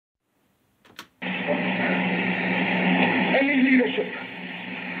leadership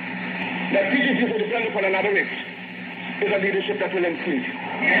that teaches you to depend upon another race is a leadership that will enslave you.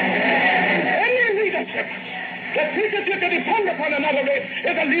 Any leadership that teaches you to depend upon another race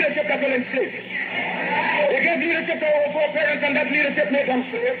is a leadership that will enslave you. They gave leadership to our foreparents, and that leadership made them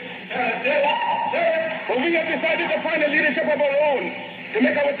slaves. But we have decided to find a leadership of our own to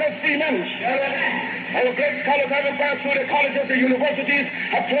make ourselves free men. Our great scholars have advanced through the colleges, the universities,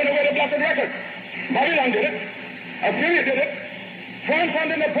 have thrown away the blotted record. Babylon did it. Assyria did it. France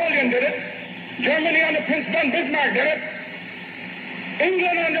under Napoleon did it. Germany under Prince von Bismarck did it.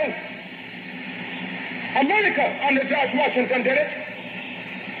 England under America under George Washington did it.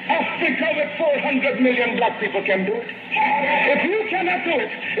 Africa with 400 million black people can do it. If you cannot do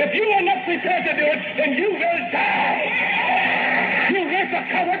it, if you are not prepared to do it, then you will die. You race of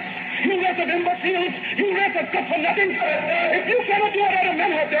cowards, you race of imbeciles, you race of good for nothing. If you cannot do what other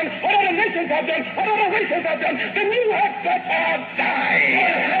men have done, what other nations have done, what other races have done, then you have better die.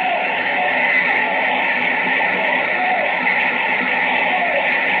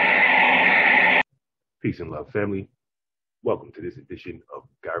 Peace and love, family. Welcome to this edition of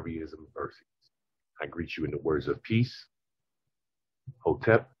Garveyism Verses. I greet you in the words of peace,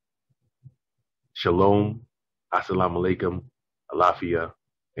 Hotep, Shalom, Assalamu Alaikum, Alafia,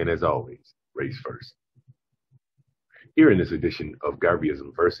 and as always, race first. Here in this edition of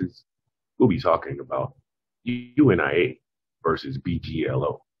Garveyism Verses, we'll be talking about UNIA versus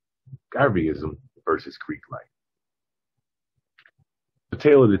BGLO, Garveyism versus Greek life. The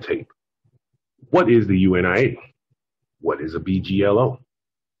tale of the tape. What is the UNIA? What is a BGLO?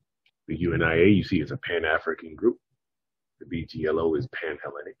 The UNIA, you see, is a Pan-African group. The BGLO is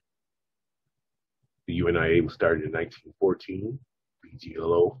Pan-Hellenic. The UNIA was started in 1914,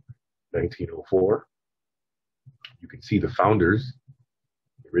 BGLO 1904. You can see the founders,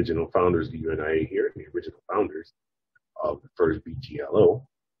 the original founders of the UNIA here, and the original founders of the first BGLO,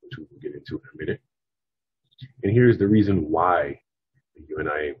 which we will get into in a minute. And here's the reason why the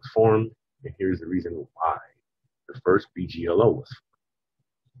UNIA was formed, and here's the reason why the first BGLO was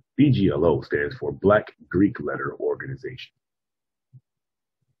formed. BGLO stands for Black Greek Letter Organization.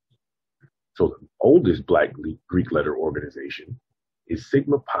 So the oldest Black Greek Letter Organization is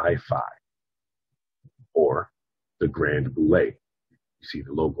Sigma Pi Phi, or the Grand Boule. You see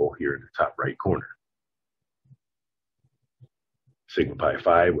the logo here in the top right corner. Sigma Pi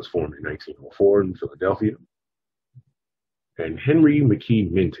Phi was formed in 1904 in Philadelphia. And Henry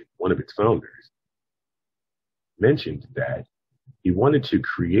McKee Minton, one of its founders, mentioned that he wanted to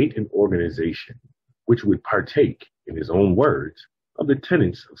create an organization which would partake, in his own words, of the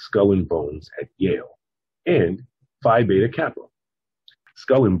tenets of Skull and Bones at Yale and Phi Beta Kappa.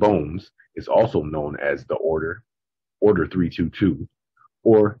 Skull and Bones is also known as the Order 322,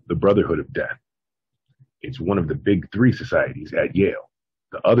 or the Brotherhood of Death. It's one of the big three societies at Yale,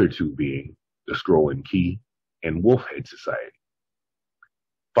 the other two being the Scroll and Key and Wolfhead Society.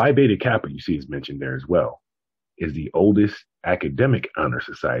 Phi Beta Kappa, you see, is mentioned there as well, is the oldest academic honor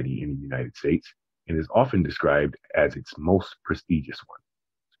society in the United States and is often described as its most prestigious one.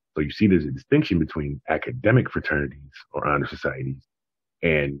 So you see there's a distinction between academic fraternities or honor societies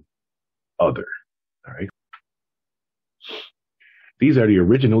and other, all right? These are the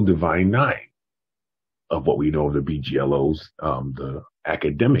original Divine Nine of what we know of the BGLOs, the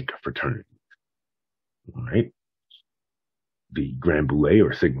academic fraternities, all right? The Grand Boule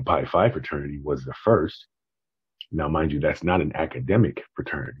or Sigma Pi Phi fraternity was the first. Now, mind you, that's not an academic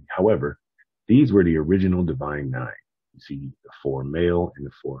fraternity. However, these were the original Divine Nine. You see the 4 male and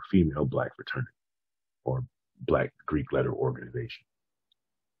the 4 female Black fraternity, or Black Greek Letter Organization.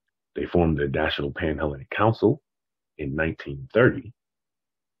 They formed the National Pan-Hellenic Council in 1930,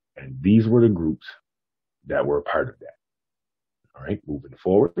 and these were the groups that were a part of that. All right, moving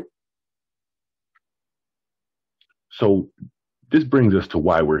forward. So this brings us to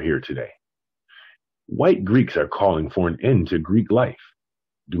why we're here today. White Greeks are calling for an end to Greek life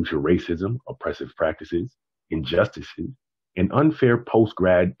due to racism, oppressive practices, injustices, and unfair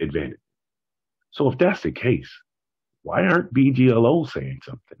post-grad advantage. So if that's the case, why aren't BGLOs saying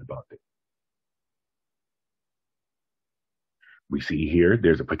something about this? We see here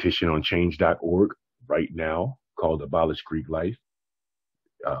there's a petition on change.org right now called Abolish Greek Life.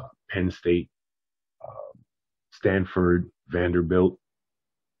 Penn State, Stanford, Vanderbilt.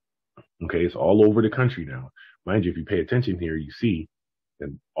 Okay, it's all over the country now. Mind you, if you pay attention here, you see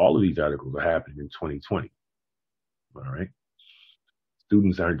that all of these articles are happening in 2020. All right.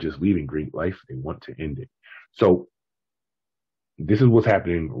 Students aren't just leaving Greek life, they want to end it. So this is what's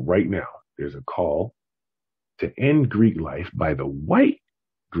happening right now. There's a call to end Greek life by the white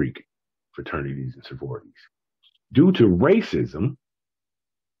Greek fraternities and sororities. Due to racism,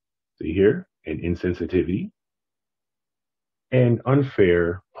 see here, and insensitivity, and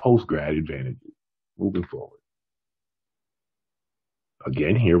unfair post-grad advantages. Moving forward.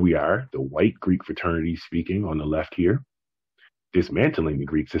 Again, here we are, the white Greek fraternity speaking on the left here. Dismantling the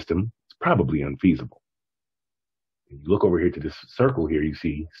Greek system is probably unfeasible. If you look over here to this circle here, you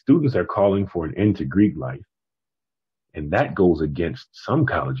see students are calling for an end to Greek life, and that goes against some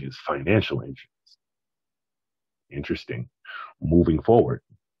colleges' financial interests. Interesting. Moving forward,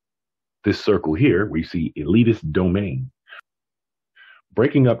 this circle here, we see elitist domain.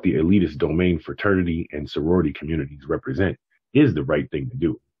 Breaking up the elitist domain fraternity and sorority communities represent is the right thing to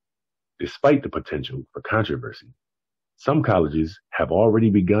do. Despite the potential for controversy, some colleges have already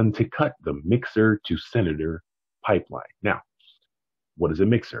begun to cut the mixer to senator pipeline. Now, what is a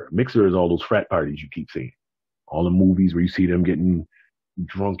mixer? A mixer is all those frat parties you keep seeing. All the movies where you see them getting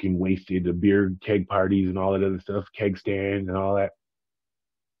drunk and wasted, the beer keg parties and all that other stuff, keg stands and all that,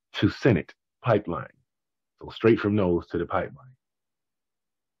 to Senate pipeline. So straight from those to the pipeline.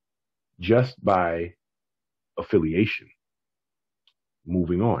 Just by affiliation.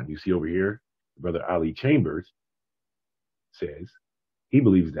 Moving on, you see over here, Brother Ali Chambers says he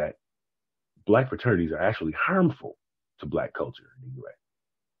believes that Black fraternities are actually harmful to Black culture in the U.S.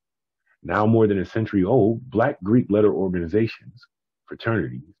 Now more than a century old, Black Greek letter organizations,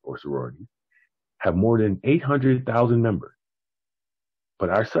 fraternities or sororities, have more than 800,000 members. But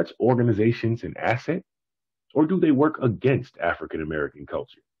are such organizations an asset, or do they work against African American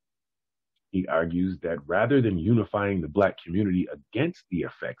culture? He argues that rather than unifying the Black community against the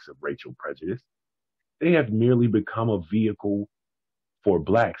effects of racial prejudice, they have merely become a vehicle for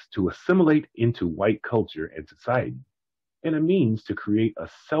Blacks to assimilate into white culture and society, and a means to create a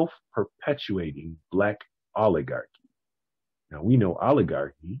self-perpetuating Black oligarchy. Now, we know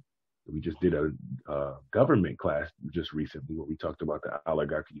oligarchy. We just did a government class just recently where we talked about the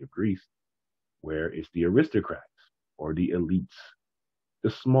oligarchy of Greece, where it's the aristocrats or the elites, the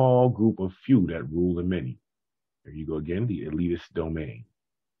small group of few that rule the many. There you go again, the elitist domain.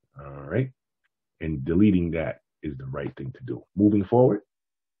 All right. And deleting that is the right thing to do. Moving forward.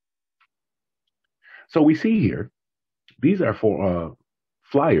 So we see here, these are for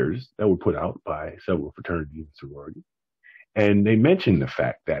flyers that were put out by several fraternities and sororities. And they mention the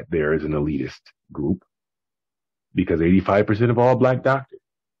fact that there is an elitist group because 85% of all Black doctors,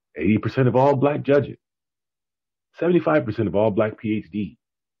 80% of all Black judges, 75% of all Black PhDs,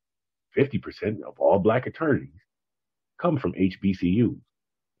 50% of all Black attorneys come from HBCUs.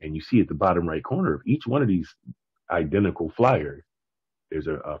 And you see at the bottom right corner of each one of these identical flyers, there's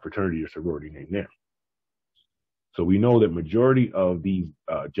a fraternity or sorority name there. So we know that majority of these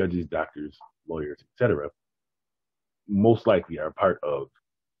judges, doctors, lawyers, etc., most likely are part of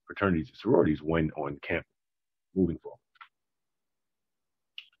fraternities and sororities when on campus. Moving forward.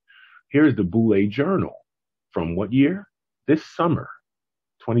 Here's the Boule Journal. From what year? This summer,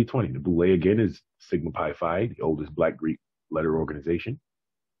 2020. The Boule, again, is Sigma Pi Phi, the oldest Black Greek letter organization.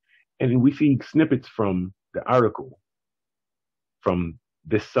 And we see snippets from the article from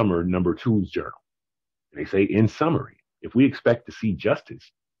this summer, number 2's journal. And they say, in summary, if we expect to see justice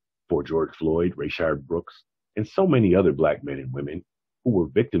for George Floyd, Rayshard Brooks, and so many other Black men and women who were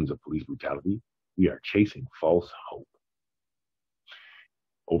victims of police brutality, we are chasing false hope.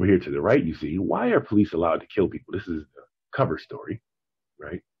 Over here to the right, you see, why are police allowed to kill people? This is the cover story,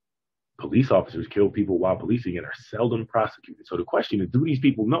 right? Police officers kill people while policing and are seldom prosecuted. So the question is, do these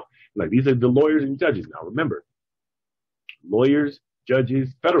people know? Like, these are the lawyers and judges now. Remember, lawyers,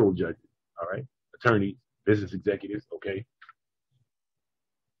 judges, federal judges, all right? Attorneys, business executives, okay?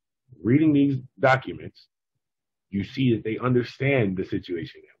 Reading these documents, you see that they understand the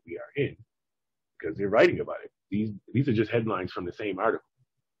situation that we are in because they're writing about it. These are just headlines from the same article.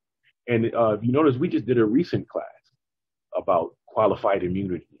 And if you notice, we just did a recent class about qualified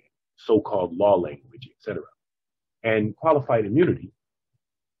immunity, so-called law language, etc. And qualified immunity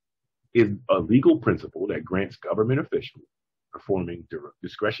is a legal principle that grants government officials performing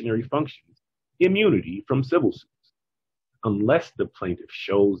discretionary functions immunity from civil suits, unless the plaintiff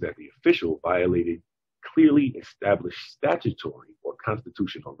shows that the official violated clearly established statutory or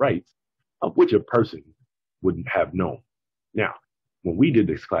constitutional rights of which a person wouldn't have known. Now, when we did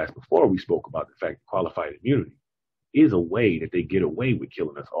this class before, we spoke about the fact that qualified immunity is a way that they get away with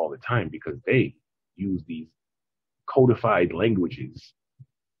killing us all the time because they use these codified languages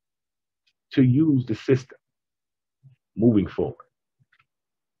to use the system. Moving forward,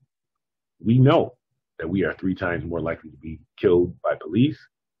 we know that we are 3 times more likely to be killed by police.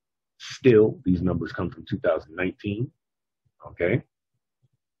 Still, these numbers come from 2019, okay?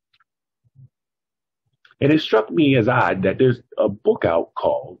 And it struck me as odd that there's a book out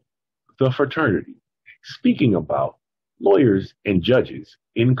called The Fraternity, speaking about lawyers and judges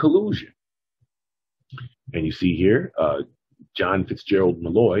in collusion. And you see here, John Fitzgerald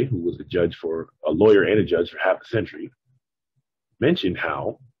Malloy, who was a lawyer and a judge for half a century, mentioned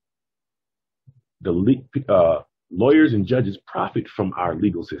how the lawyers and judges profit from our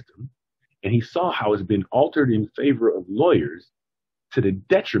legal system, and he saw how it's been altered in favor of lawyers to the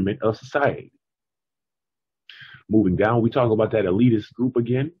detriment of society. Moving down, we talk about that elitist group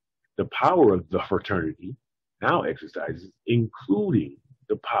again. The power of the fraternity now exercises, including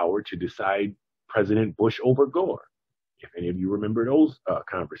the power to decide President Bush over Gore, if any of you remember those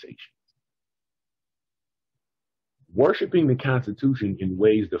conversations. Worshipping the Constitution in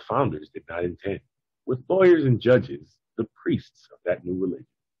ways the founders did not intend, with lawyers and judges, the priests of that new religion.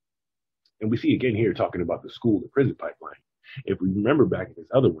 And we see again here talking about the school to prison pipeline. If we remember back in this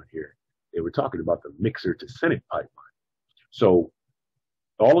other one here, they were talking about the mixer to Senate pipeline. So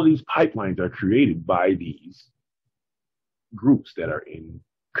all of these pipelines are created by these groups that are in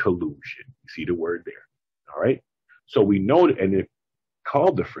collusion. You see the word there. All right. So we know, and it's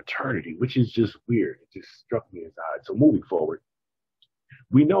called the fraternity, which is just weird. It just struck me as odd. So moving forward,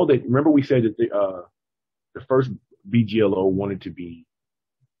 we know that, remember we said that the first BGLO wanted to be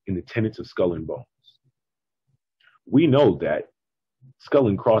in the tenets of Skull and Bones. We know that Skull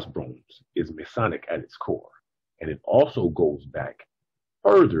and Crossbones is Masonic at its core, and it also goes back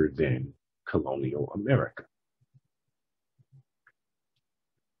further than colonial America.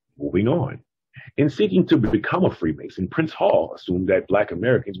 Moving on. In seeking to become a Freemason, Prince Hall assumed that Black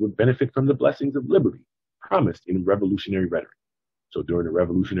Americans would benefit from the blessings of liberty promised in revolutionary rhetoric. So during the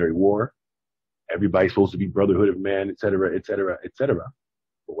Revolutionary War, everybody's supposed to be brotherhood of man, et cetera, et cetera, et cetera.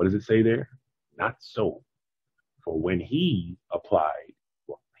 But what does it say there? Not so. For when he applied,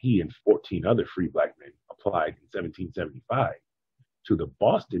 well, he and 14 other free Black men applied in 1775 to the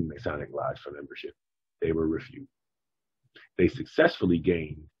Boston Masonic Lodge for membership, they were refused. They successfully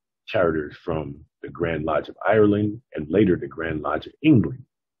gained charters from the Grand Lodge of Ireland and later the Grand Lodge of England.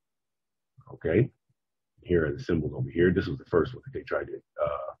 Okay, here are the symbols over here. This was the first one that they tried to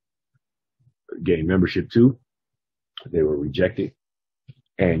gain membership to. They were rejected.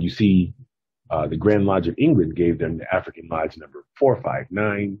 And you see the Grand Lodge of England gave them the African Lodge number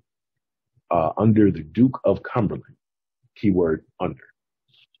 459 under the Duke of Cumberland, keyword under.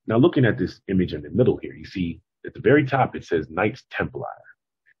 Now looking at this image in the middle here, you see at the very top it says Knights Templar.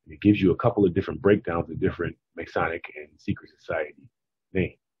 And it gives you a couple of different breakdowns of different Masonic and secret society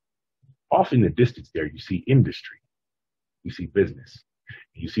names. Off in the distance there, you see industry, you see business.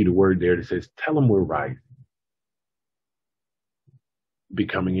 You see the word there that says, tell them we're rising.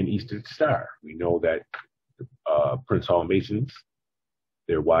 Becoming an Eastern Star. We know that Prince Hall Masons,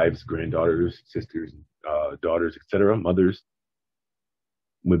 their wives, granddaughters, sisters, daughters, etc., mothers,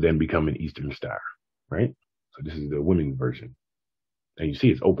 would then become an Eastern Star, right? So this is the women version. And you see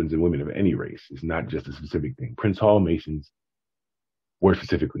it's open to women of any race. It's not just a specific thing. Prince Hall Masons were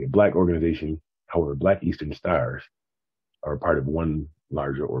specifically a Black organization. However, Black Eastern Stars are part of one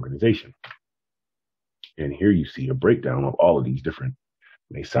larger organization. And here you see a breakdown of all of these different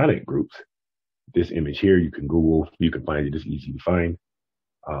Masonic groups. This image here, you can Google, you can find it, it's easy to find.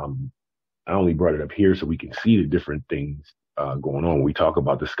 I only brought it up here so we can see the different things going on. We talk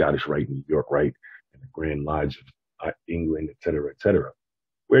about the Scottish Rite, New York Rite, and the Grand Lodge of England, et cetera,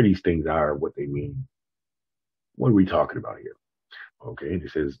 where these things are, what they mean. What are we talking about here? Okay,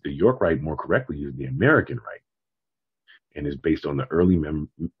 it says the York Rite, more correctly, is the American Rite and is based on the early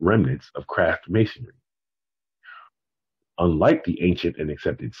remnants of craft masonry. Unlike the ancient and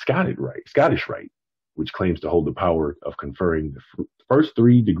accepted Scottish Rite, which claims to hold the power of conferring the first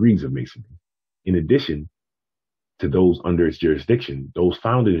 3 degrees of masonry, in addition to those under its jurisdiction, those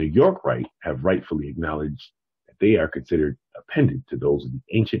found in the York Rite have rightfully acknowledged that they are considered appended to those of the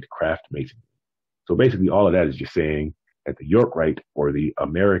ancient craft masonry. So basically all of that is just saying that the York Rite or the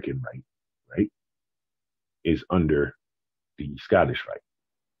American Rite, right, is under the Scottish Rite.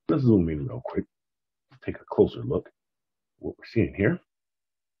 Let's zoom in real quick. Take a closer look at what we're seeing here.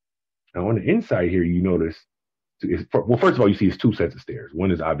 Now on the inside here, you notice, well, first of all, you see it's 2 sets of stairs.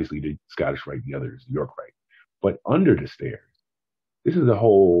 One is obviously the Scottish Rite, the other is the York Rite. But under the stairs, this is a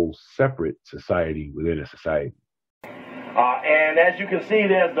whole separate society within a society. And as you can see,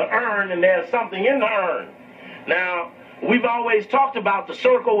 there's the urn and there's something in the urn. Now, we've always talked about the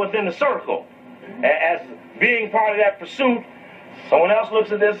circle within the circle as being part of that pursuit. Someone else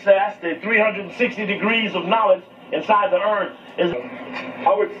looks at this and says the 360 degrees of knowledge inside the urn.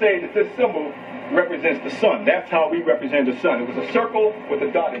 I would say that this symbol represents the sun. That's how we represent the sun. It was a circle with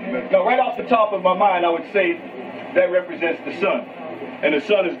a dot in the middle. Now, right off the top of my mind, I would say that represents the sun. And the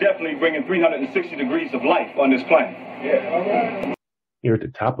sun is definitely bringing 360 degrees of life on this planet. Yeah. Here at the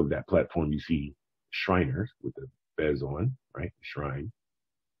top of that platform, you see Shriners with the fez on, right? The shrine.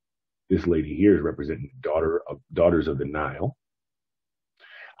 This lady here is representing the Daughters of the Nile.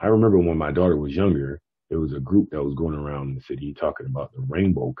 I remember when my daughter was younger, there was a group that was going around the city talking about the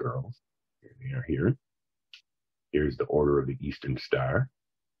Rainbow Girls. Here they are here. Here's the Order of the Eastern Star.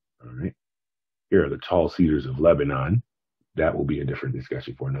 All right. Here are the Tall Cedars of Lebanon. That will be a different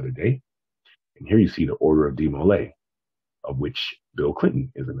discussion for another day. And here you see the Order of Demolay, of which Bill Clinton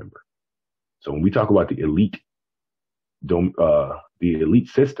is a member. So when we talk about the elite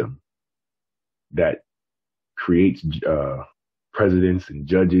system that creates presidents and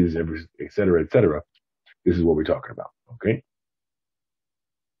judges, et cetera, this is what we're talking about, okay?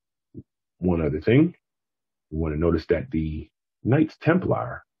 One other thing, we want to notice that the Knights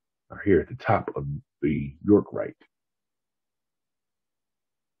Templar are here at the top of the York Rite.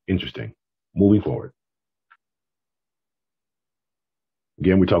 Interesting. Moving forward.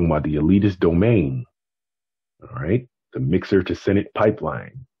 Again, we're talking about the elitist domain, all right? The mixer to Senate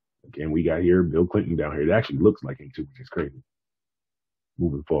pipeline. Again, we got here Bill Clinton down here. It actually looks like him too, which is crazy.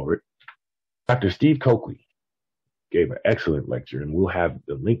 Moving forward. Dr. Steve Coakley gave an excellent lecture, and we'll have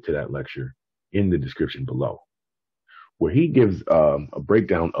the link to that lecture in the description below, where he gives a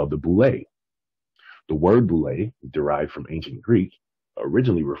breakdown of the boule. The word boule is derived from ancient Greek,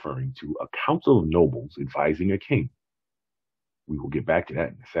 originally referring to a council of nobles advising a king. We will get back to that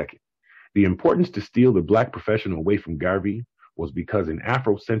in a second. The importance to steal the black professional away from Garvey was because an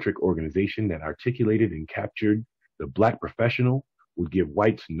Afrocentric organization that articulated and captured the black professional would give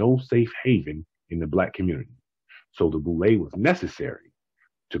whites no safe haven in the black community. So the boule was necessary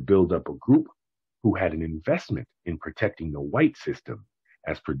to build up a group who had an investment in protecting the white system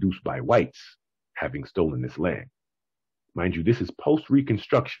as produced by whites having stolen this land. Mind you, this is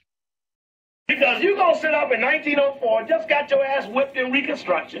post-Reconstruction. Because you're going to sit up in 1904, just got your ass whipped in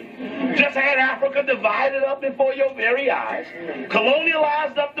Reconstruction, just had Africa divided up before your very eyes,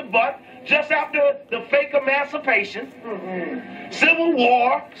 colonialized up the butt just after the fake emancipation, Civil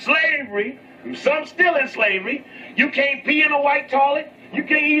War, slavery, some still in slavery. You can't pee in a white toilet. You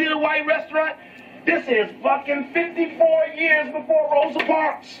can't eat in a white restaurant. This is fucking 54 years before Rosa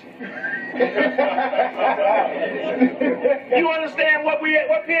Parks. You understand what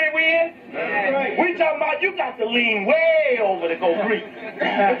period we in? Right. We talking about you got to lean way over to go Greek.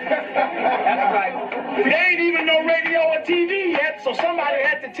 That's right. There ain't even no radio or TV yet, so somebody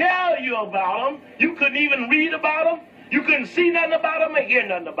had to tell you about them. You couldn't even read about them. You couldn't see nothing about them and hear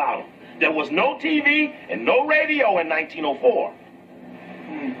nothing about them. There was no TV and no radio in 1904.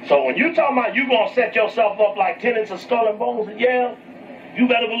 So when you talking about you gonna set yourself up like tenants of Skull and Bones at Yale, you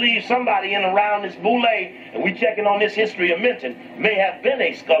better believe somebody in around this boule, and we checking on this history of Minton, may have been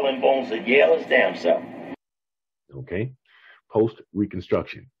a Skull and Bones at Yale as damn self. Okay,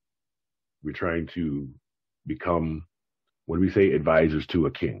 post-Reconstruction, we're trying to become, what do we say, advisors to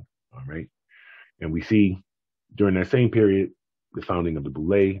a king, all right? And we see during that same period, the founding of the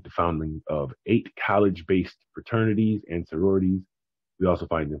boule, the founding of 8 college-based fraternities and sororities. We also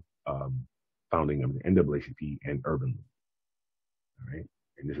find the founding of the NAACP and Urban League. All right.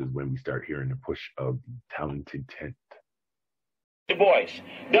 And this is when we start hearing the push of the Talented 10th. Du Bois.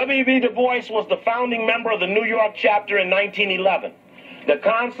 W.B. Du Bois was the founding member of the New York chapter in 1911. The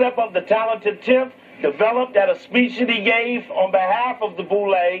concept of the Talented 10th developed at a speech that he gave on behalf of the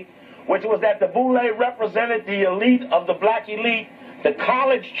boule, which was that the boule represented the elite of the black elite, the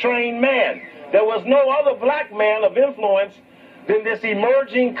college-trained man. There was no other black man of influence than this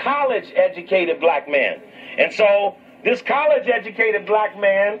emerging college-educated black man. And so this college-educated black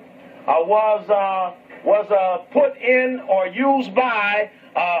man was put in or used by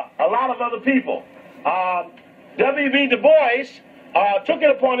a lot of other people. W.B. Du Bois took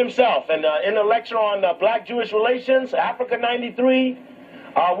it upon himself. And in the lecture on Black-Jewish relations, Africa 93,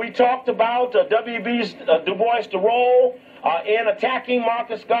 we talked about W.B. Du Bois' role in attacking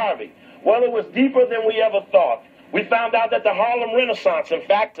Marcus Garvey. Well, it was deeper than we ever thought. We found out that the Harlem Renaissance, in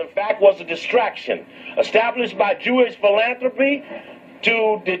fact, was a distraction established by Jewish philanthropy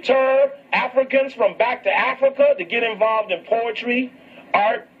to deter Africans from back to Africa to get involved in poetry,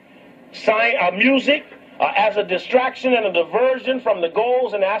 art, science, music, as a distraction and a diversion from the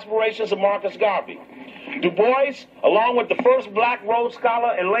goals and aspirations of Marcus Garvey. Du Bois, along with the first black Rhodes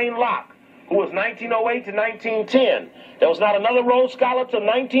Scholar, Elaine Locke, who was 1908 to 1910. There was not another Rhodes Scholar till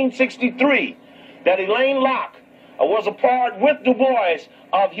 1963 that Elaine Locke was a part with Du Bois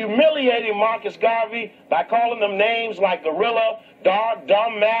of humiliating Marcus Garvey by calling them names like gorilla, dark,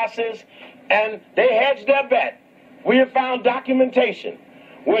 dumb masses, and they hedged their bet. We have found documentation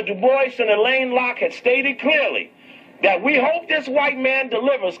where Du Bois and Elaine Locke had stated clearly that we hope this white man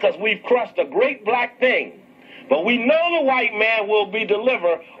delivers because we've crushed a great black thing. But we know the white man will be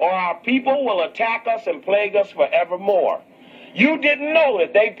delivered or our people will attack us and plague us forevermore. You didn't know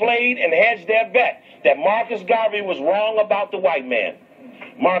that they played and hedged their bet that Marcus Garvey was wrong about the white man.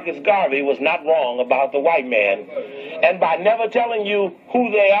 Marcus Garvey was not wrong about the white man. And by never telling you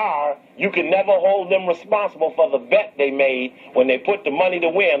who they are, you can never hold them responsible for the bet they made when they put the money to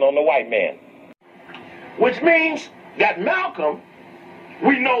win on the white man. Which means that Malcolm,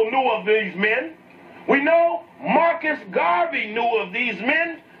 we know, knew of these men. We know Marcus Garvey knew of these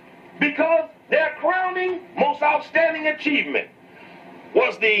men because their crowning, most outstanding achievement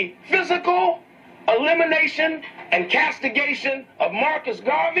was the physical elimination and castigation of Marcus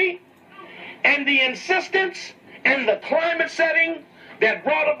Garvey and the insistence and the climate setting that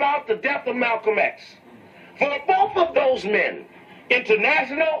brought about the death of Malcolm X. For both of those men,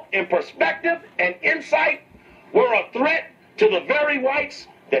 international in perspective and insight, were a threat to the very whites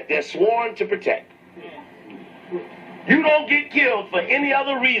that they're sworn to protect. You don't get killed for any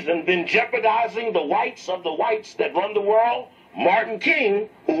other reason than jeopardizing the whites of the whites that run the world. Martin King,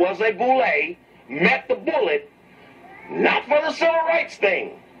 who was a Boule, met the bullet not for the civil rights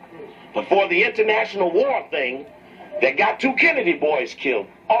thing, but for the international war thing that got 2 Kennedy boys killed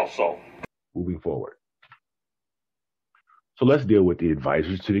also. Moving forward. So let's deal with the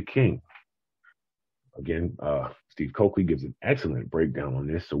advisors to the king. Again, Steve Coakley gives an excellent breakdown on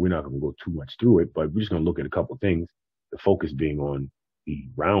this, so we're not going to go too much through it, but we're just going to look at a couple things. The focus being on the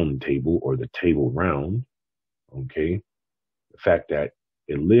round table or the table round, okay? The fact that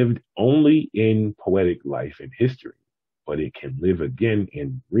it lived only in poetic life and history, but it can live again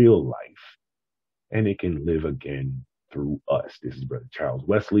in real life, and it can live again through us. This is Brother Charles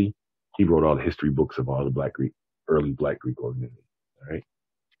Wesley. He wrote all the history books of all the early Black Greek organizations, all right?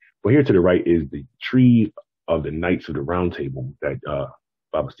 But here to the right is the tree of the Knights of the Round Table that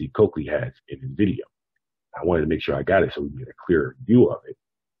Baba Steve Coakley has in his video. I wanted to make sure I got it so we can get a clearer view of it,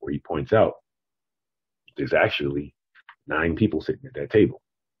 where he points out there's actually 9 people sitting at that table.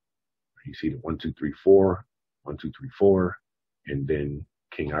 You see the 1, 2, 3, 4, 1, 2, 3, 4, and then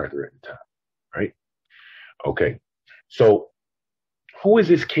King Arthur at the top, right? Okay, so who is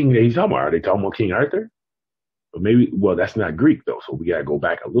this king that he's talking about? Are they talking about King Arthur? But maybe, well, that's not Greek though, so we gotta go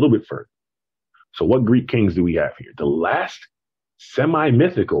back a little bit further. So what Greek kings do we have here? The last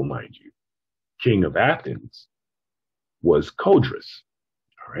semi-mythical, mind you, king of Athens was Codrus,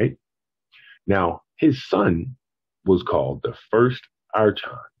 all right? Now, his son was called the first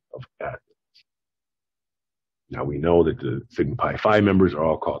Archon of Athens. Now, we know that the Sigma Pi Phi members are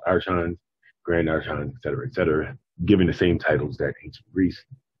all called Archons, Grand Archons, et cetera, given the same titles that ancient Greece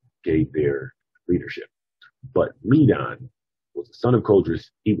gave their leadership. But Medon was the son of Codrus.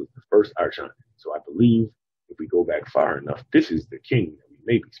 He was the first Archon. So I believe if we go back far enough, this is the king that we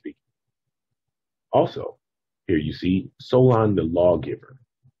may be speaking. Also, here you see Solon the lawgiver.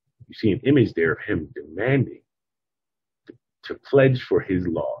 You see an image there of him demanding to pledge for his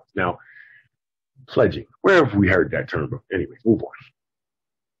laws. Now, pledging, where have we heard that term? Anyways, move on.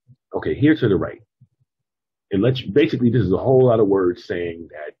 Okay, here to the right. And basically, this is a whole lot of words saying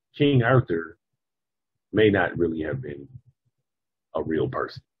that King Arthur may not really have been a real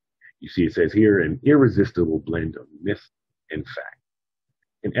person. You see, it says here, an irresistible blend of myth and fact.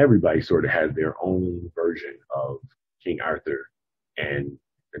 And everybody sort of has their own version of King Arthur and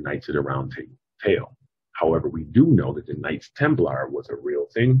the Knights of the Round Table. However, we do know that the Knights Templar was a real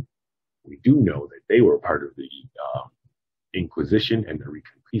thing. We do know that they were part of the Inquisition and the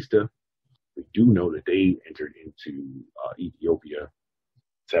Reconquista. We do know that they entered into Ethiopia,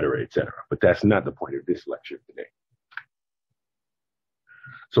 et cetera, et cetera. But that's not the point of this lecture today.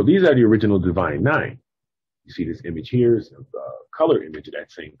 So these are the original Divine Nine. You see this image here is a color image of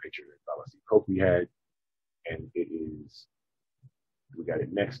that same picture that Baba Steve Coakley had. And it is, we got it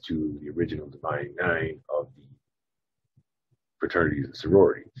next to the original Divine Nine of the fraternities and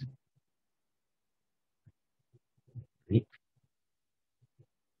sororities.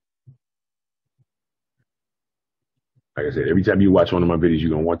 Like I said, every time you watch one of my videos, you're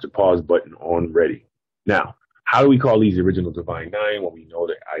going to want the pause button on ready. Now, how do we call these original Divine Nine? Well, we know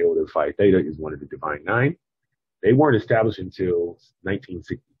that Iota Phi Theta is one of the Divine Nine. They weren't established until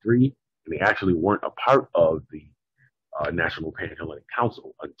 1963, and they actually weren't a part of the National Pan-Hellenic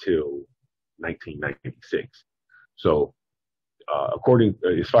Council until 1996. So,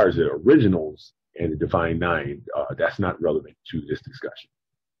 as far as the originals and the Divine Nine, that's not relevant to this discussion.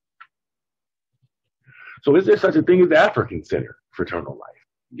 So is there such a thing as the African Center Fraternal Life?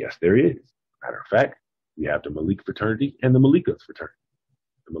 Yes, there is. Matter of fact, we have the Malik fraternity and the Malikas fraternity.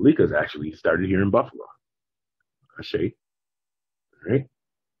 The Malikas actually started here in Buffalo. Ashe. All right.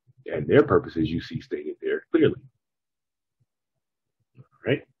 And their purposes you see stated there clearly. All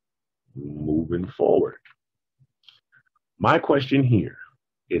right. Moving forward. My question here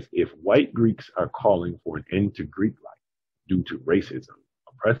is, if white Greeks are calling for an end to Greek life due to racism,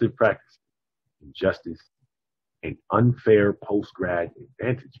 oppressive practices, injustice, and unfair post-grad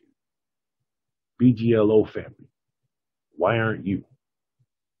advantages, BGLO family, why aren't you?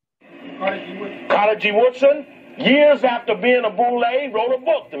 Carter G. Woodson, years after being a boule, wrote a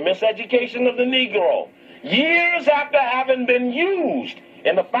book, The Miseducation of the Negro. Years after having been used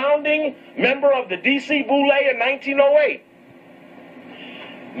in the founding member of the D.C. Boule in 1908.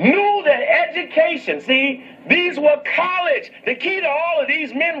 Knew that education, see, these were college. The key to all of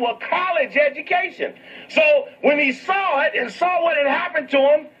these men were college education. So when he saw it and saw what had happened to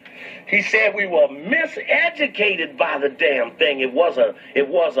him, he said we were miseducated by the damn thing. It was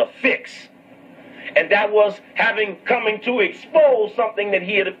a fix. And that was coming to expose something that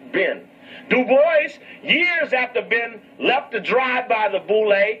he had been. Du Bois, years after being left to dry by the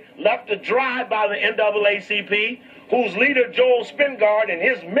Boule, left to dry by the NAACP, whose leader, Joel Spingard, and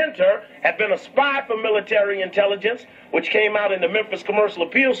his mentor had been a spy for military intelligence, which came out in the Memphis Commercial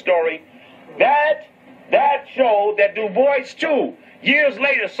Appeal story, that showed that Du Bois, too, years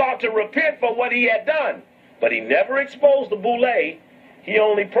later sought to repent for what he had done. But he never exposed the Boule. He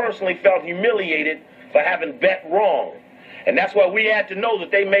only personally felt humiliated for having bet wrong. And that's why we had to know that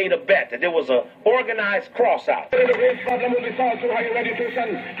they made a bet, that there was an organized cross-out. The race problem will be solved through higher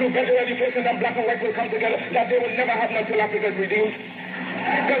education, through better education, and black and white will come together, that they will never happen until Africa is redeemed.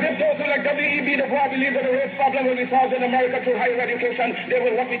 Because if those who like W.E.B. Du Bois believe that the race problem will be solved in America through higher education, they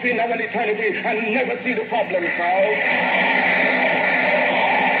will walk between now and eternity and never see the problem solved.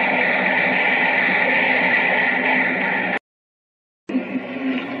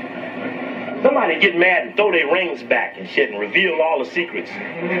 Somebody get mad and throw their rings back and shit and reveal all the secrets.